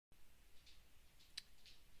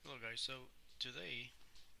Guys, so today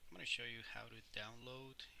I'm going to show you how to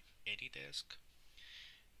download AnyDesk.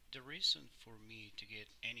 The reason for me to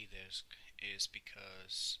get AnyDesk is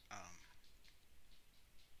because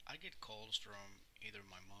I get calls from either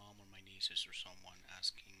my mom or my nieces or someone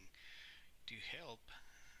asking to help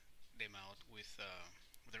them out with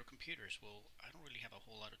their computers. Well, I don't really have a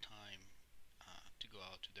whole lot of time to go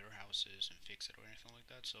out to their houses and fix it or anything like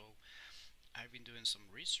that, so I've been doing some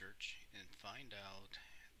research and find out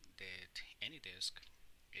that AnyDesk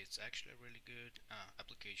it's actually a really good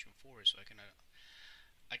application for it. So I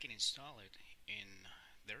can install it in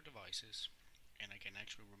their devices, and I can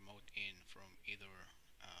actually remote in from either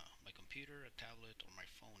my computer, a tablet, or my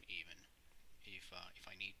phone even if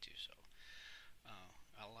I need to. So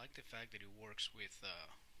I like the fact that it works with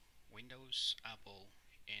Windows, Apple,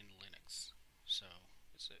 and Linux. So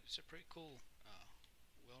it's a pretty cool,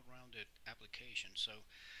 well-rounded application. So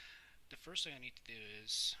the first thing I need to do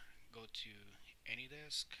is go to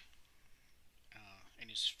AnyDesk, and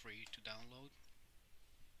it's free to download.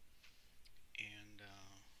 And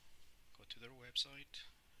go to their website,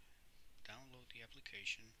 download the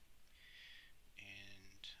application,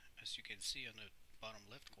 and as you can see on the bottom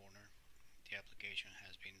left corner, the application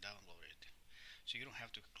has been downloaded. So you don't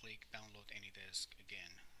have to click download AnyDesk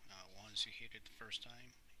again. Once you hit it the first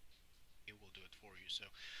time, it will do it for you.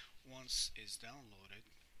 So once it's downloaded,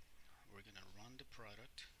 we're gonna run the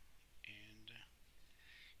product, and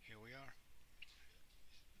here we are.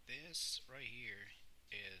 This right here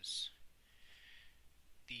is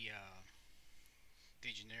the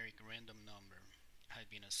the generic random number had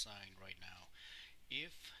been assigned right now.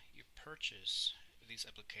 If you purchase this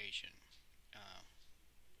application, uh,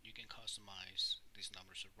 you can customize this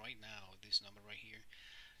number. So right now, this number right here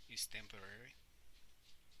is temporary.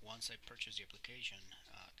 Once I purchase the application,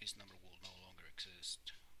 this number will no longer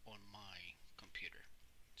exist on my computer.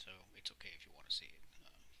 So it's okay if you want to see it.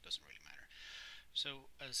 Doesn't really matter. So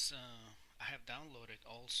as I have downloaded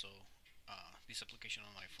also this application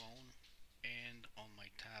on my phone and on my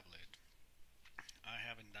tablet. I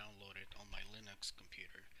haven't downloaded on my Linux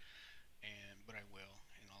computer, and but I will,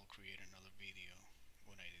 and I'll create another video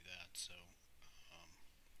when I do that. So um,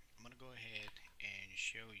 I'm gonna go ahead and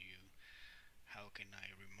show you how can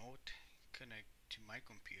I remote connect to my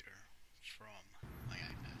computer from my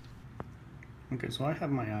iPad. Okay, so I have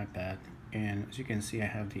my iPad, and as you can see, I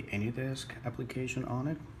have the AnyDesk application on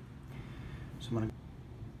it. So I'm gonna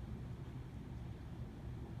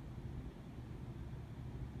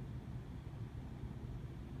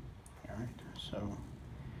Alright, so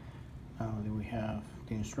now that we have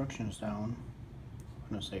the instructions down, I'm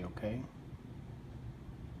going to say OK.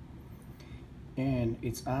 And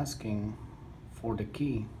it's asking for the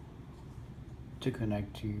key to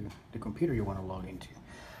connect to the computer you want to log into.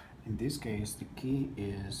 In this case, the key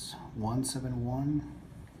is 171.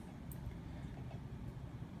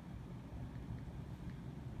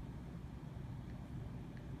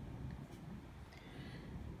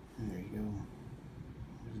 There you go.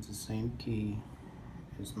 It's the same key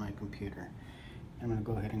as my computer. I'm going to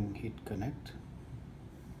go ahead and hit connect.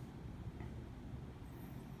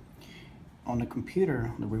 On the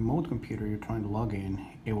computer, the remote computer you're trying to log in,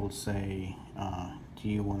 it will say, do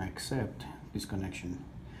you want to accept this connection?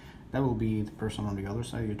 That will be the person on the other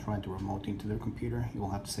side you're trying to remote into their computer. You will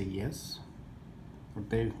have to say yes, or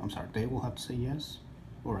they will have to say yes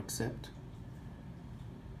or accept.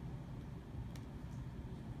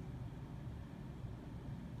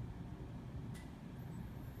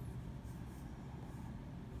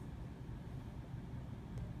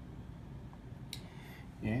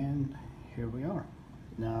 And here we are.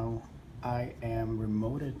 Now I am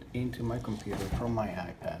remoted into my computer from my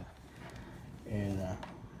iPad, and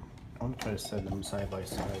I'm gonna try to set them side by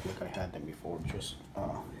side like I had them before, just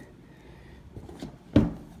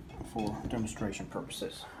for demonstration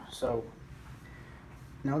purposes. So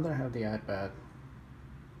now that I have the iPad,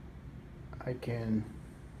 I can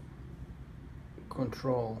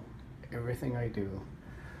control everything I do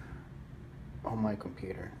on my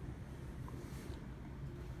computer.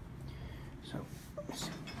 So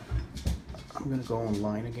I'm gonna go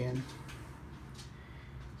online again.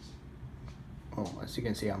 Oh, as you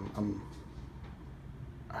can see, I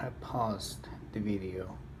have paused the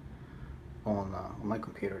video on my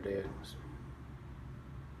computer. There,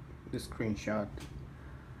 the screenshot,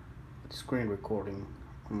 the screen recording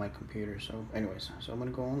on my computer. So, anyways, so I'm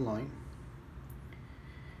gonna go online,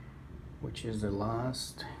 which is the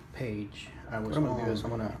last page I was on. What I'm gonna do is I'm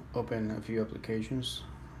gonna open a few applications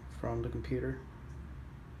from the computer,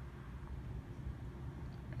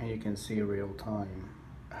 and you can see real time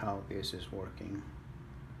how this is working.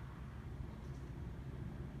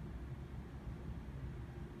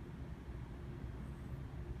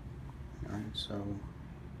 So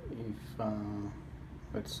if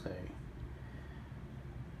let's say,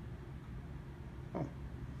 oh,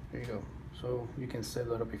 there you go. So you can set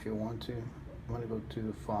that up if you want to. You want to go to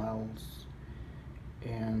the files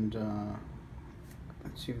and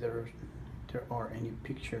let's see if there are any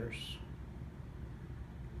pictures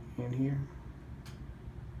in here.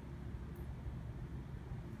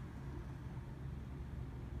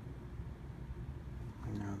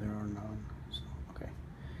 No, there are none. So okay.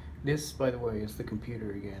 This, by the way, is the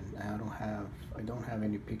computer again. I don't have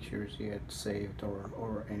any pictures yet saved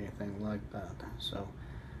or anything like that. So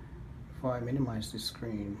if I minimize the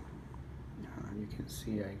screen, you can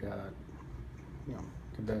see I got, you know,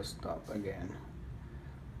 the desktop again.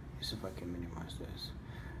 Let's see if I can minimize this.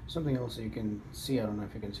 Something else that you can see, I don't know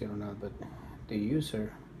if you can see it or not, but the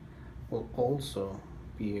user will also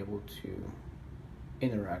be able to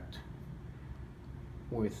interact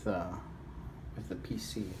with the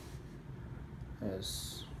PC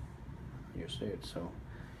as you say it. So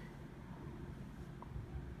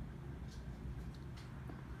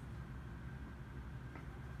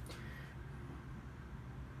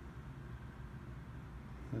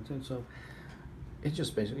that's it. So it's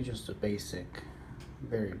just basically just a basic,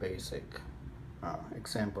 very basic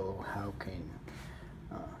example of how can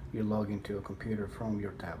you log into a computer from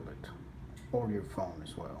your tablet or your phone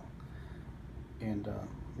as well. And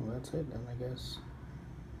well, that's it. And I guess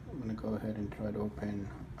I'm gonna go ahead and try to open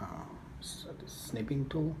the snipping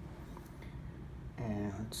tool,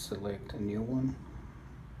 and let's select a new one.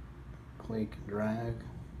 Click, drag,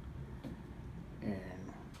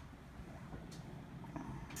 and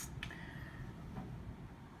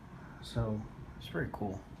so it's very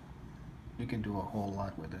cool. You can do a whole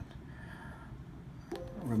lot with it,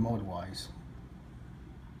 remote wise.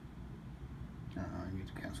 I need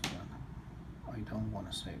to cancel that. I don't want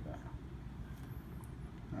to save that.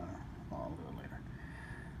 I'll do it later.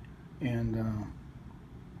 And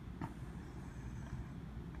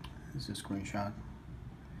this is a screenshot.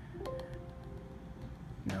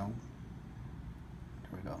 No.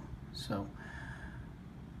 There we go. So,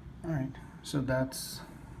 all right. So that's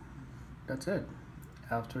it.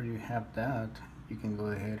 After you have that, you can go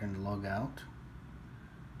ahead and log out.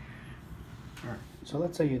 All right. So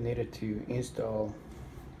let's say you needed to install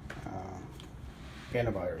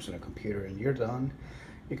antivirus on a computer and you're done.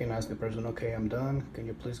 You can ask the person, okay, I'm done. Can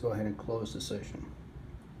you please go ahead and close the session?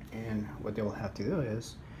 And what they'll have to do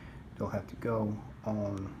is they'll have to go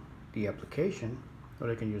on the application, or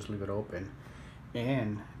they can just leave it open,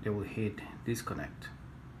 and they will hit disconnect.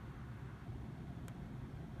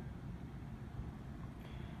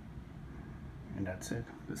 And that's it.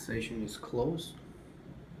 The session is closed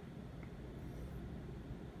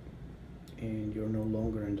and you're no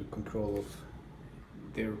longer in the control of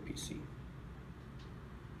their PC.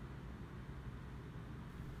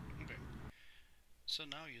 Okay. So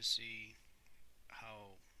now you see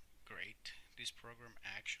how great this program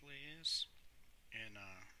actually is, and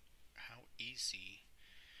how easy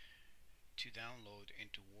to download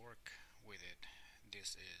and to work with it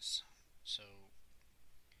this is. So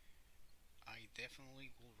I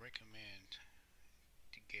definitely will recommend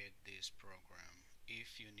to get this program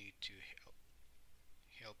if you need to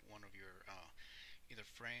help one of your either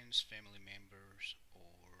friends, family members,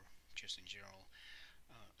 or just in general.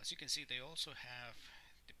 As you can see, they also have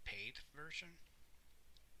the paid version,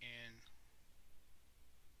 and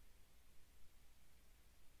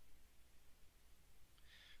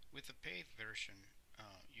with the paid version,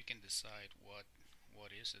 you can decide what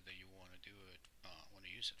is it that you want to do it, want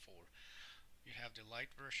to use it for. You have the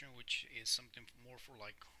light version, which is something more for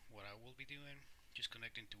like what I will be doing, just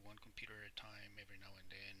connecting to one computer at a time every now and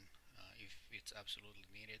then, if it's absolutely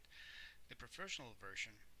needed. The professional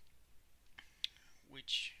version,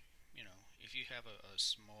 which, if you have a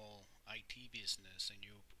small IT business and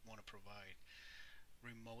you want to provide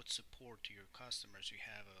remote support to your customers, you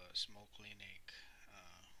have a small clinic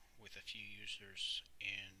with a few users,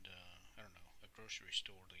 and I don't know, a grocery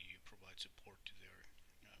store that you provide support to their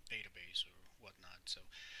database or whatnot. So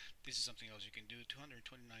this is something else you can do. $229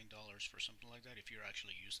 for something like that. If you're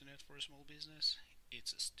actually using it for a small business,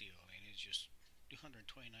 it's a steal. I mean, it's just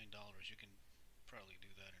 $229. You can probably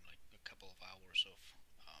do that in like a couple of hours of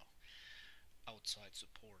uh, outside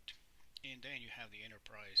support. And then you have the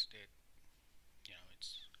enterprise that,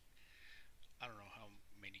 it's, I don't know how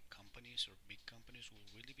many companies or big companies will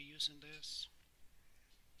really be using this,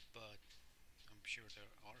 but I'm sure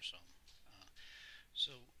there are some.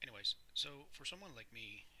 Anyways, so for someone like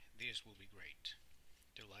me, this will be great.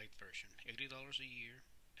 The light version, $80 a year,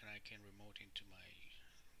 and I can remote into my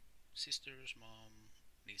sister's mom,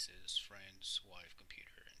 niece's, friend's wife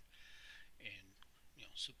computer, and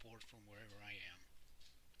support from wherever I am.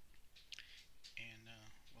 And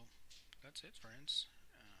well, that's it, friends.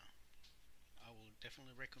 I will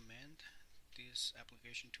definitely recommend this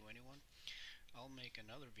application to anyone. I'll make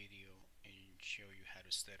another video and show you how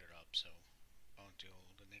to set it up. So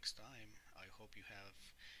until the next time, I hope you have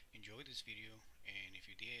enjoyed this video, and if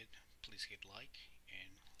you did, please hit like,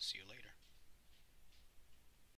 and see you later.